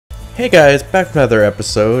Hey guys, back with another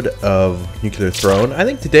episode of Nuclear Throne. I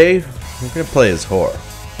think today we're going to play as Whore.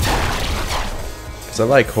 Because I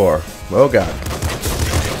like Whore. Oh god.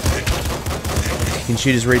 He can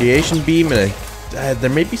shoot his radiation beam and there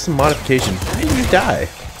may be some modification. How did you die?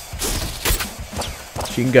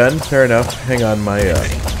 Machine gun, fair enough. Hang on, my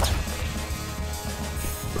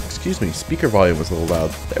excuse me, speaker volume was a little loud.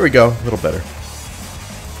 There we go, a little better.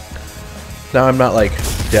 Now I'm not like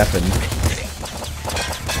deafened.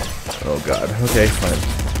 Oh god, okay, fine.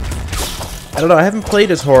 I don't know, I haven't played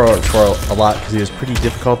as Horror for a lot because he was pretty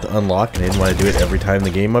difficult to unlock and I didn't want to do it every time the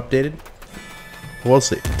game updated. We'll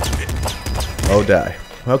see. Oh, die.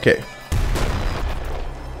 Okay.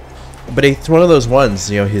 But it's one of those ones,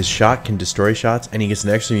 you know, his shot can destroy shots and he gets an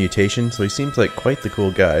extra mutation, so he seems like quite the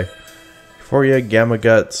cool guy. Euphoria, Gamma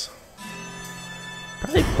Guts.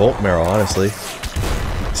 Probably Bolt Marrow, honestly.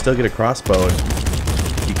 Still get a crossbow and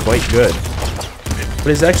be quite good. But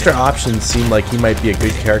his extra options seem like he might be a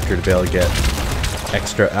good character to be able to get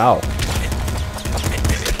extra out.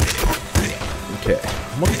 Okay,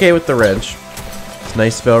 I'm okay with the wrench. It's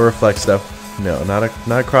nice spell reflect stuff. No, not a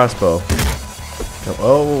crossbow.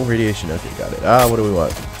 Oh, radiation. Okay, got it. What do we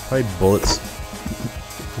want? Probably bullets.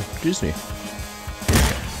 Excuse me.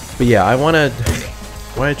 But yeah, I wanna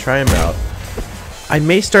try him out. I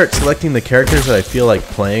may start selecting the characters that I feel like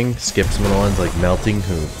playing. Skip some of the ones like Melting,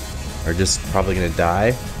 who are just probably gonna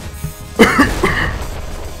die.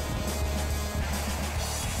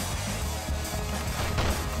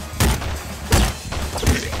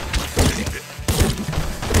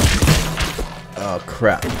 Oh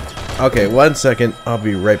crap. Okay, 1 second. I'll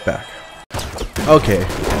be right back. Okay,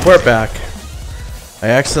 we're back. I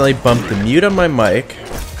accidentally bumped the mute on my mic.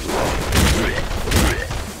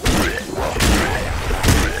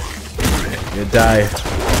 I'm gonna die.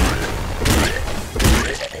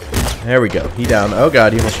 There we go. He down. Oh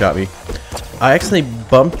god, he almost shot me. I accidentally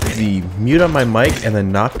bumped the mute on my mic and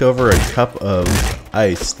then knocked over a cup of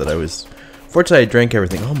ice that I was... Fortunately, I drank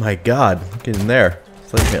everything. Oh my god. Look in there.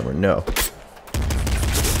 Sledgehammer, no.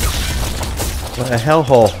 What a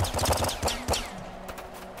hellhole.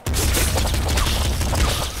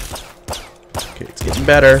 Okay, it's getting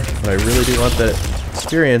better, but I really do want that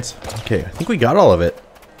experience. Okay, I think we got all of it.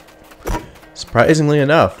 Surprisingly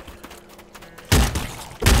enough.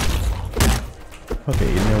 Okay,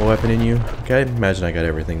 you didn't have a weapon in you? Okay, imagine I got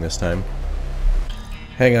everything this time.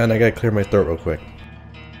 Hang on, I gotta clear my throat real quick.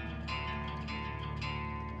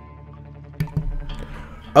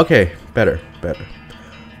 Okay, better.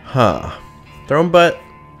 Huh. Throne butt.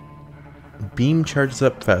 Beam charges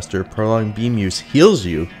up faster. Prolonged beam use heals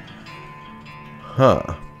you.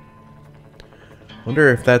 Huh. Wonder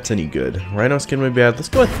if that's any good. Rhino skin would be bad. Let's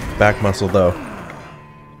go with back muscle though.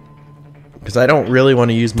 Because I don't really want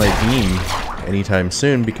to use my beam anytime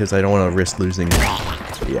soon because I don't want to risk losing.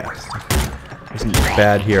 Yeah. Isn't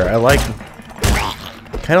bad here. I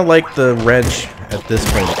kind of like the wrench at this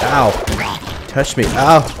point. Ow. Touch me.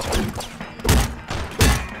 Ow.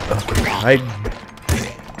 Okay. I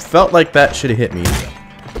felt like that should have hit me.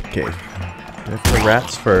 Okay. Get the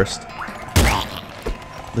rats first.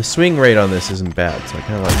 The swing rate on this isn't bad, so I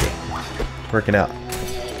kind of like it. It's working out.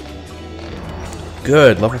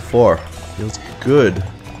 Good. Level 4. Feels good.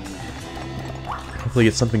 Hopefully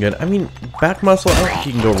get something good. I mean, back muscle, I don't think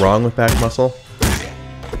you can go wrong with back muscle.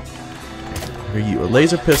 What are you? A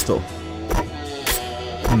laser pistol.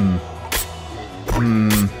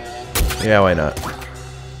 Yeah, why not?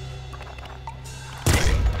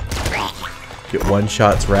 Get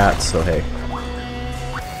one-shots rats, so hey.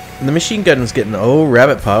 And the machine gun was getting... Oh,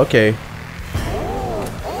 rabbit paw, okay.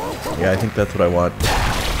 Yeah, I think that's what I want.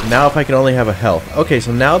 Now if I can only have a health. Okay,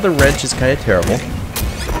 so now the wrench is kind of terrible.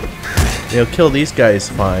 It'll kill these guys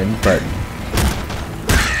fine, but...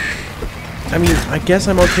 I mean, I guess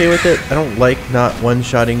I'm okay with it. I don't like not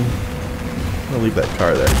one-shotting... I'm gonna leave that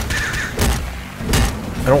car there.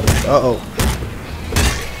 I don't... Uh-oh.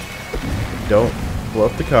 Don't blow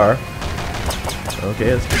up the car.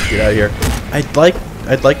 Okay, let's get out of here. I'd like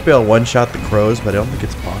to be able to one-shot the crows, but I don't think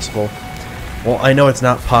it's possible. Well, I know it's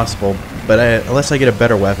not possible, but unless I get a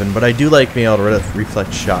better weapon, but I do like being able to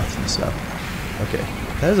reflect shots and stuff. Okay,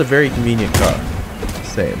 that is a very convenient car.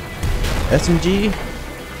 Same. SMG?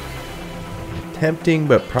 Tempting,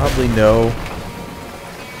 but probably no.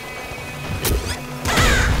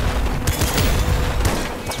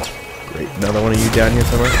 Great, another one of you down here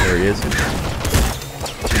somewhere? There he is.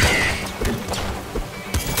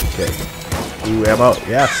 Okay. Ooh, ammo.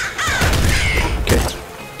 Yes. Okay.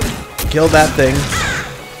 Kill that thing.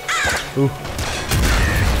 Ooh.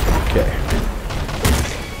 Okay.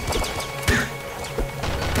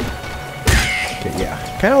 Okay, yeah.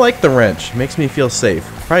 kind of like the wrench. It makes me feel safe.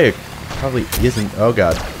 Probably isn't. Oh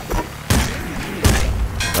god.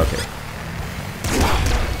 Okay.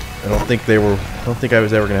 I don't think I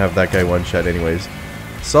was ever gonna have that guy one shot anyways.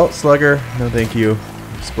 Salt Slugger, no thank you.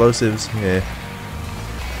 Explosives, eh.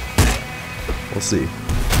 We'll see.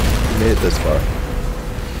 We made it this far.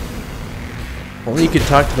 Only you could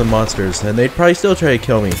talk to the monsters, and they'd probably still try to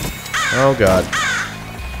kill me. Oh god.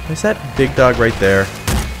 Is that big dog right there?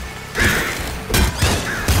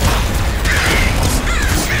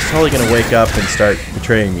 He's probably gonna wake up and start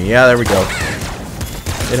betraying me. Yeah, there we go.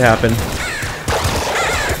 It happened.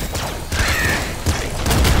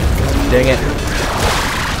 Dang it.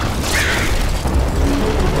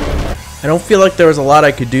 I don't feel like there was a lot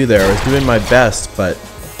I could do there. I was doing my best, but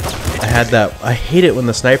I had that. I hate it when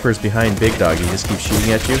the sniper's behind Big Dog. He just keeps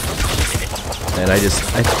shooting at you. And I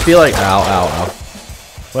feel like, ow.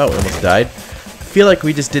 Well, we almost died. I feel like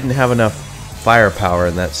we just didn't have enough firepower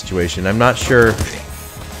in that situation. I'm not sure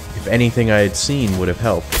if anything I had seen would have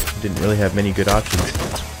helped. Didn't really have many good options.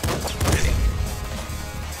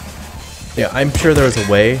 Yeah, I'm sure there was a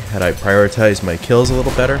way had I prioritized my kills a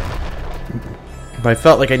little better. But I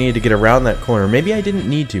felt like I needed to get around that corner. Maybe I didn't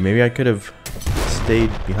need to. Maybe I could have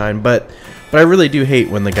stayed behind. But I really do hate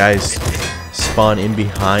when the guys spawn in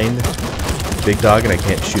behind Big Dog and I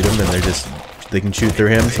can't shoot them, and they can shoot through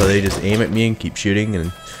him, so they just aim at me and keep shooting,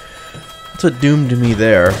 and that's what doomed me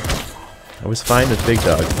there. I was fine with Big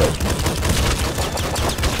Dog, but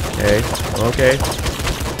okay.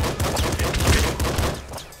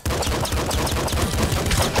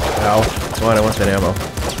 Ow. Come on, I want that ammo.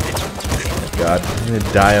 God, I'm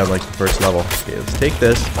gonna die on like the first level. Okay, let's take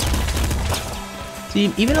this.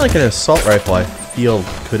 See, even like an assault rifle I feel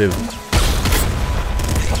could have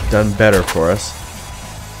done better for us.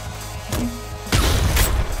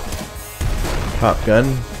 Pop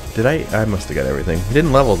gun. Did I must have got everything. It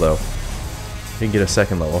didn't level though. Didn't get a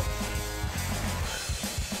second level.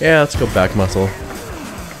 Yeah, let's go back muscle.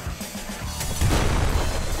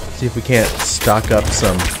 See if we can't stock up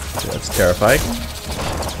some. That's terrifying.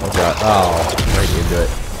 Oh god. Oh, right into it.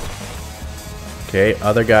 Okay,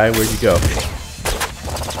 other guy, where'd you go?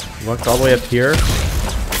 You walked all the way up here?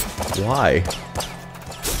 Why?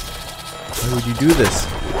 Why would you do this?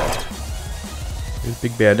 Here's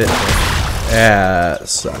Big Bandit. Ah,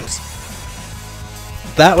 sucks.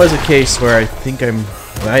 That was a case where I think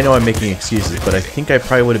I know I'm making excuses, but I think I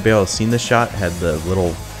probably would have been able to seen the shot had the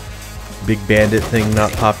little Big Bandit thing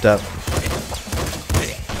not popped up.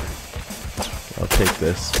 I'll take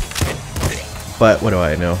this. But what do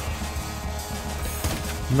I know?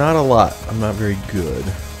 Not a lot. I'm not very good.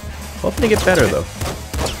 Hoping to get better though.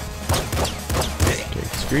 Okay,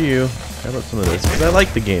 screw you. How about some of this? Because I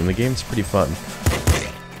like the game. The game's pretty fun.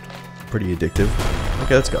 Pretty addictive.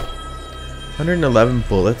 Okay, let's go. 111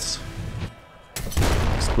 bullets.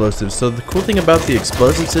 Explosives. So the cool thing about the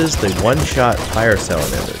explosives is they one-shot fire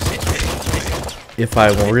salamanders. If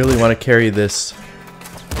I really want to carry this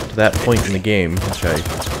to that point in the game, which I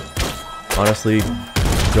honestly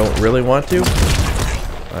don't really want to,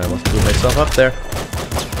 I almost blew myself up there.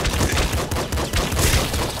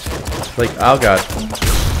 Like, oh god.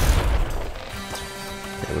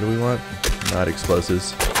 Okay, what do we want? Not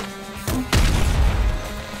explosives.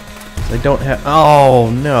 I don't have.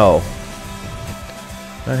 Oh no!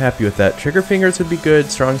 Not happy with that. Trigger fingers would be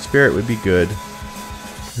good. Strong spirit would be good.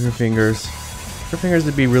 Trigger fingers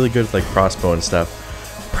would be really good with like crossbow and stuff.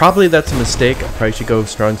 Probably that's a mistake. I probably should go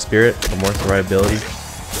strong spirit for more survivability.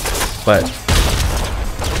 But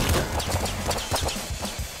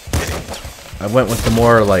I went with the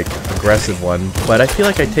more like aggressive one. But I feel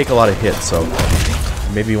like I take a lot of hits, so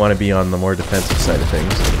maybe you want to be on the more defensive side of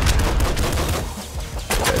things.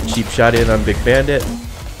 Cheap shot in on Big Bandit.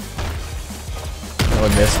 Oh, I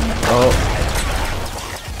missed. Oh.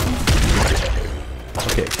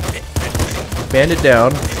 Okay. Bandit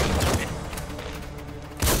down.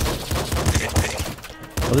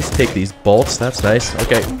 I'll just take these bolts. That's nice.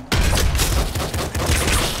 Okay.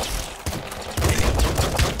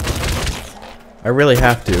 I really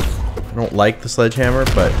have to. I don't like the sledgehammer,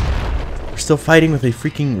 but we're still fighting with a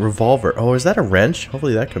freaking revolver. Oh, is that a wrench?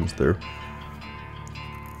 Hopefully that comes through.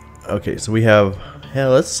 Okay, so we have... Yeah,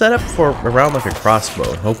 let's set up for around like a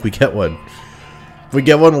crossbow. Hope we get one. If we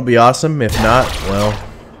get one, we'll be awesome. If not, well...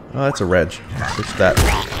 Oh, that's a wrench. Switch that.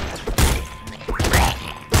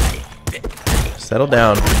 Settle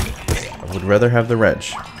down. I would rather have the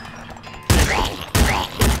wrench.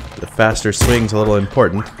 The faster swing's a little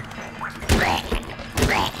important.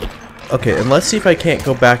 Okay, and let's see if I can't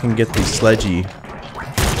go back and get the sledgy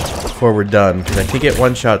before we're done. Because I think it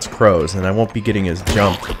one-shots crows, and I won't be getting his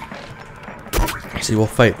jump. Actually, we'll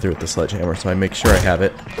fight through with the sledgehammer, so I make sure I have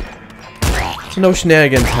it. So no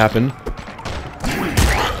shenanigans happen.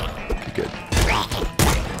 Good.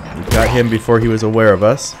 We got him before he was aware of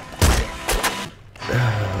us.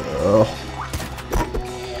 Oh.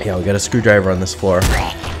 Yeah, we got a screwdriver on this floor.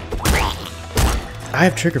 I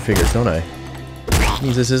have trigger fingers, don't I?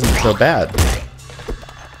 Means this isn't so bad.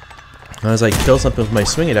 As I kill something with my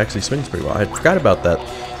swing, it actually swings pretty well. I forgot about that.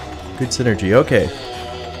 Good synergy. Okay.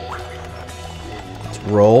 Let's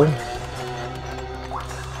roll.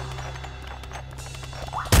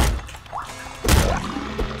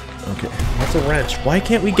 Okay. That's a wrench. Why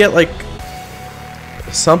can't we get, like,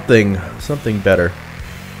 something better?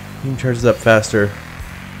 Beam charges up faster.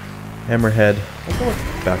 Hammerhead. I'll go with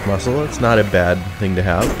back muscle. It's not a bad thing to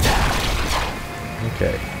have.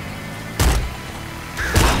 Okay.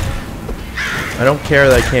 I don't care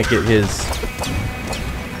that I can't get his.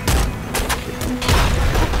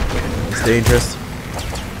 It's dangerous.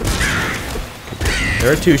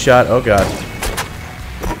 They're a two-shot. Oh god.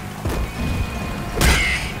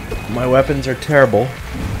 My weapons are terrible.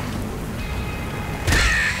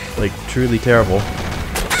 Like, truly terrible.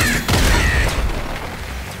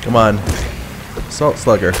 Come on. Assault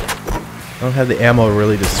Slugger. I don't have the ammo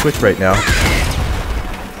really to switch right now.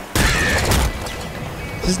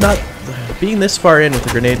 This is not... Being this far in with a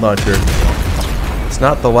grenade launcher, it's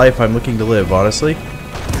not the life I'm looking to live, honestly.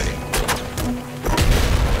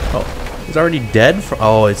 Oh, he's already dead?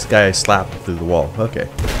 Oh, this guy I slapped through the wall. Okay.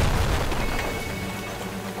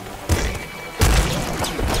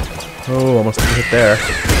 Oh, almost hit there.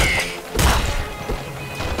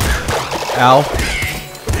 Ow.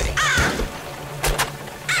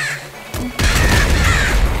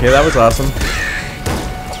 Okay, that was awesome.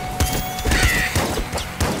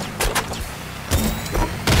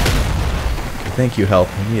 Thank you, health.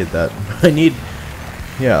 I needed that. I need...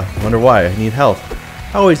 Yeah, wonder why. I need health.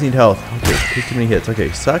 I always need health. Okay, too many hits. Okay,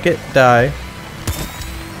 suck it. Die.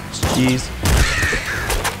 Jeez.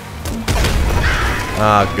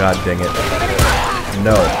 Ah, god dang it.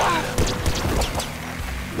 No.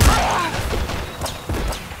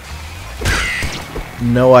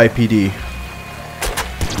 No IPD.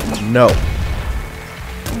 No.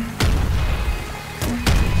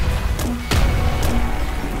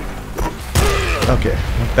 Okay,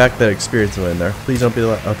 back that experience in there. Please don't be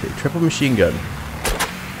like... Okay, triple machine gun.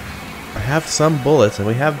 I have some bullets and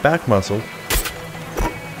we have back muscle.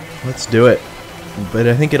 Let's do it. But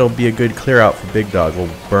I think it'll be a good clear out for Big Dog. We'll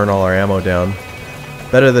burn all our ammo down.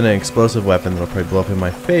 Better than an explosive weapon that'll probably blow up in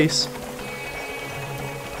my face.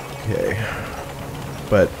 Okay.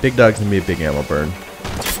 But Big Dog's gonna be a big ammo burn.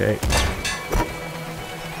 Okay.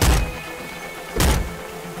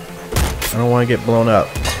 I don't want to get blown up.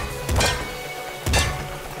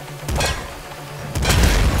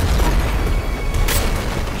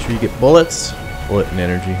 You get bullets, bullet and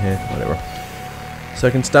energy, whatever.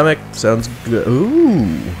 Second stomach sounds good.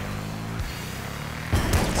 Ooh,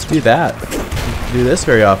 let's do that. We don't do this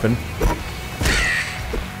very often.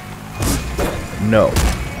 No.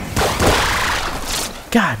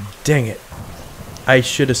 God dang it! I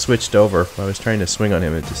should have switched over. I was trying to swing on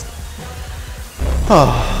him. It just.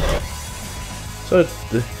 Oh, so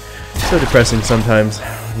depressing sometimes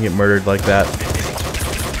when you get murdered like that.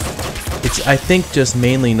 It's, I think, just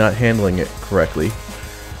mainly not handling it correctly.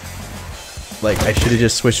 Like, I should have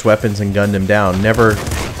just switched weapons and gunned him down. Never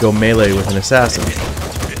go melee with an assassin.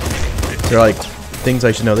 They're like things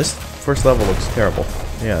I should know. This first level looks terrible.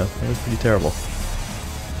 Yeah, it was pretty terrible.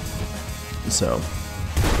 So.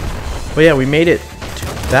 But yeah, we made it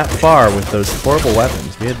that far with those horrible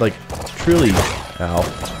weapons. We had, like, truly, ow,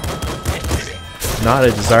 not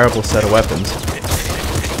a desirable set of weapons.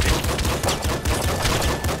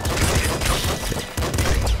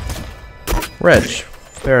 Wrench.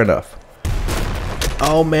 Fair enough.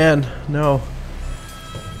 Oh man, no.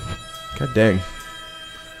 God dang.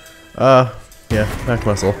 Yeah, back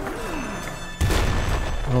muscle.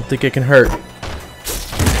 I don't think it can hurt.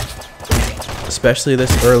 Especially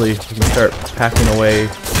this early. We can start packing away.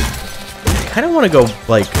 I kind of want to go,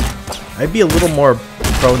 like, I'd be a little more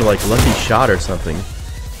prone to, like, Lucky Shot or something.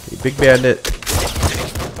 Okay, Big Bandit.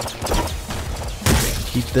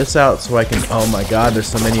 Keep this out so I can, oh my god, there's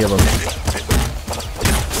so many of them.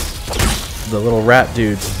 The little rat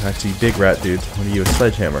dudes, actually big rat dudes, want to use a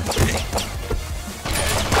sledgehammer.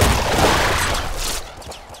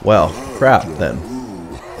 Well, crap then.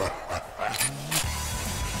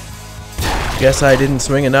 Guess I didn't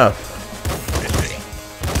swing enough.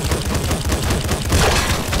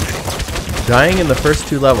 Dying in the first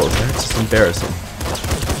two levels, that's just embarrassing.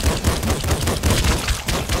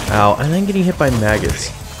 Ow, and then getting hit by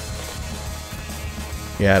maggots.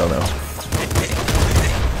 Yeah, I don't know.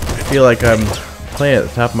 I feel like I'm playing at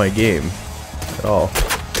the top of my game at all.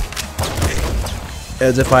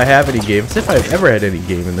 As if I have any game. As if I've ever had any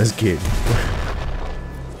game in this game.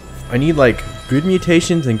 I need like good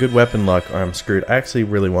mutations and good weapon luck or I'm screwed. I actually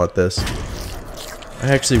really want this. I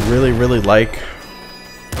actually really like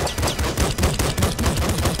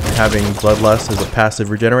having Bloodlust as a passive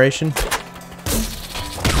regeneration.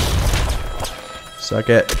 Suck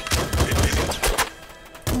it.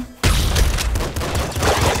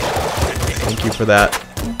 Thank you for that.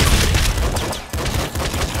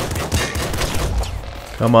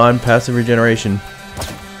 Come on, passive regeneration.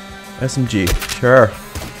 SMG, sure.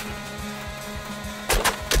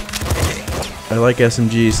 I like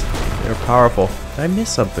SMGs. They're powerful. Did I miss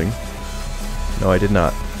something? No, I did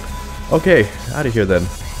not. Okay, out of here then.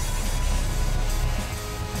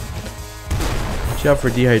 Watch out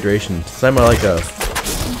for dehydration. Since I'm like a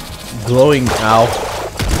glowing owl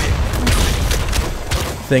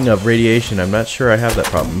thing of radiation, I'm not sure I have that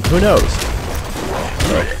problem. Who knows?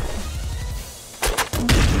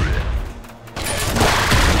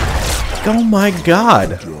 Oh my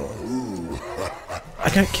god! I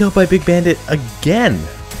got killed by Big Bandit again!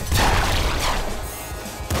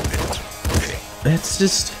 That's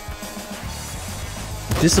just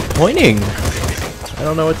disappointing. I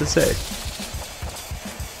don't know what to say.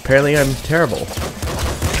 Apparently I'm terrible.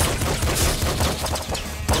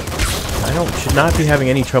 I should not be having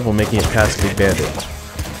any trouble making it past Big Bandit.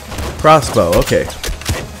 Crossbow, okay.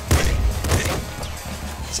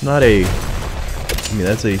 It's not a... I mean,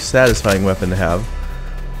 that's a satisfying weapon to have.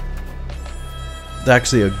 It's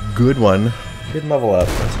actually a good one. Didn't level up.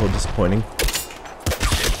 That's a little disappointing.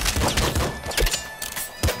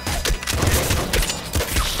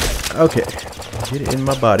 Okay. Get it in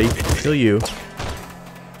my body. Kill you.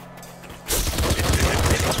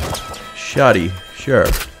 Shoddy. Sure.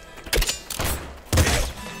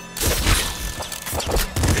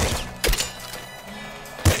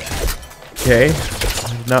 Okay.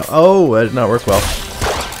 Now, oh, that did not work well.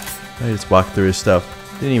 I just walked through his stuff.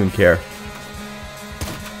 Didn't even care.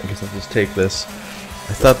 I guess I'll just take this.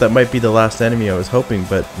 I thought that might be the last enemy I was hoping,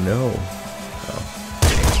 but no. Oh.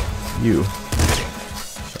 You.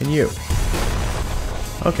 And you.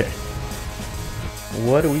 Okay.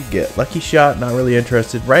 What do we get? Lucky shot, not really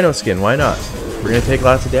interested. Rhino skin, why not? We're gonna take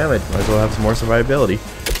lots of damage. Might as well have some more survivability.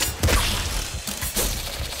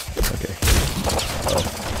 Okay. Oh.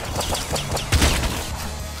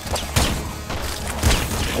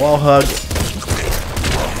 Wall hug.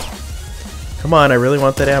 Come on, I really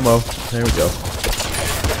want that ammo. There we go.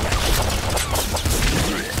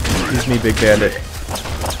 Excuse me, Big Bandit.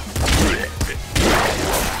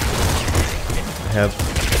 I have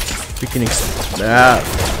freaking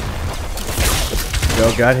Go,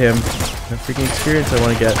 got him. That freaking experience I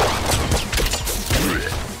want to get.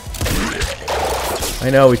 I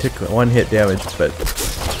know we took one hit damage, but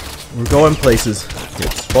we're going places. Okay,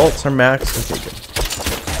 bolts are maxed. Okay, good.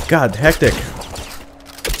 God, hectic.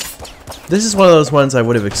 This is one of those ones I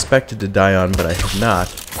would have expected to die on, but I have not.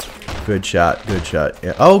 Good shot, good shot.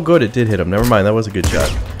 Yeah. Oh, good, it did hit him. Never mind, that was a good shot.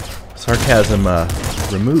 Sarcasm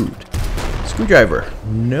removed. Screwdriver.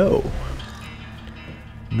 No.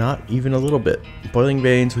 Not even a little bit. Boiling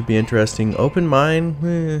veins would be interesting. Open mine?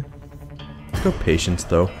 Go patience,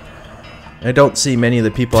 though. I don't see many of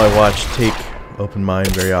the people I watch take open mine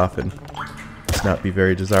very often. It's not be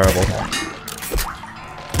very desirable.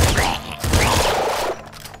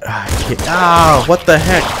 Ah, what the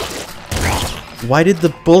heck? Why did the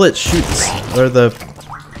bullet shoot, or the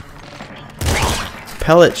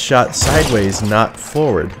pellet shot sideways, not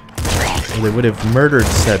forward? Or they would have murdered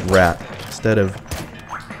said rat instead of...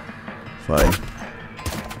 Fine.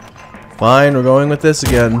 Fine, we're going with this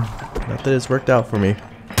again. Not that it's worked out for me.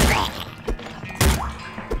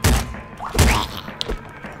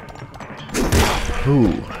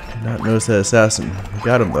 Ooh, did not notice that assassin. We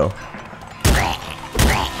got him though.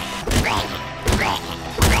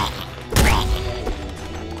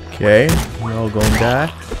 Okay, we're all going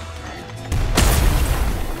back.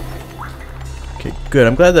 Okay, good.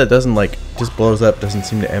 I'm glad that doesn't like just blows up, doesn't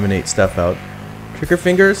seem to emanate stuff out. Trigger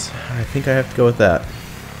fingers? I think I have to go with that.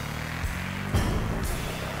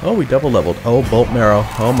 Oh, we double leveled. Oh, bolt marrow.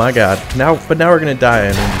 Oh my god. But now we're gonna die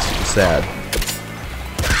and I'm super sad.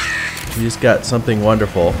 We just got something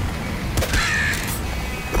wonderful.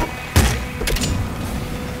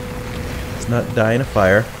 Let's not die in a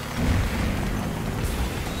fire.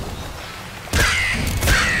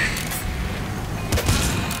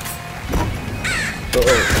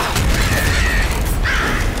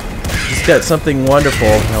 Got something wonderful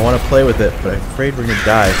and I want to play with it, but I'm afraid we're gonna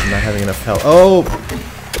die from not having enough health. Oh!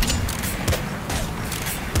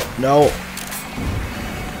 No.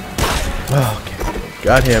 Okay.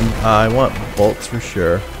 Got him. I want bolts for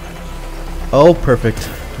sure. Oh, perfect.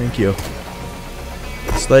 Thank you.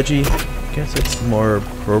 Sledgy. Guess it's more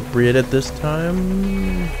appropriate at this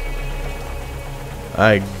time.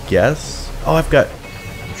 I guess. Oh, I've got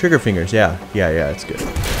trigger fingers. Yeah, it's good.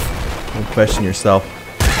 Don't question yourself.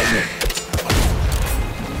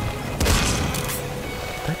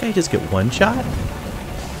 Did that guy just get one shot?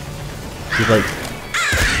 He's like...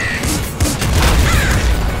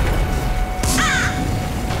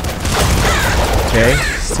 Okay,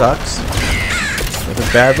 sucks. Rather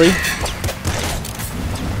badly.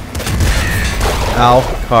 Ow,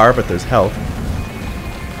 car, but there's health.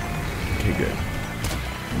 Okay, good.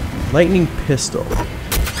 Lightning pistol.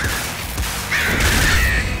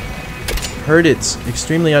 Heard it's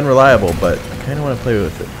extremely unreliable, but I kind of want to play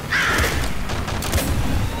with it.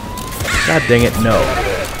 God dang it, no.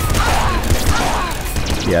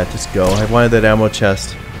 Yeah, just go. I wanted that ammo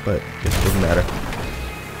chest, but it doesn't matter.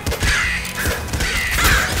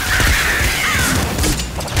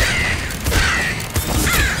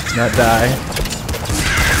 Let's not die.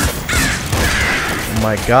 Oh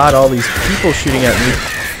my god, all these people shooting at me.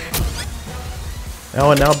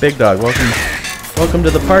 Oh, and now Big Dog. Welcome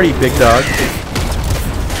to the party, Big Dog.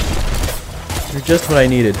 You're just what I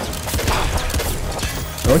needed.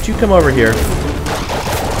 Don't you come over here.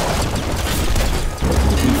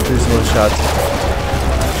 There's no shots.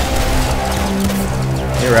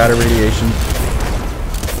 You're out of radiation.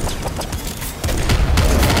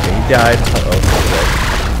 Okay, he died. Uh-oh.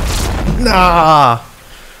 Nah!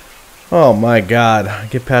 Oh my god. I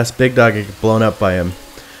get past Big Dog and get blown up by him.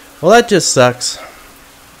 Well, that just sucks.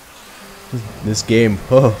 This game,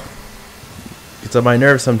 oh, gets on my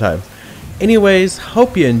nerves sometimes. Anyways,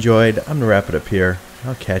 hope you enjoyed. I'm gonna wrap it up here.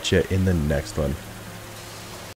 I'll catch you in the next one.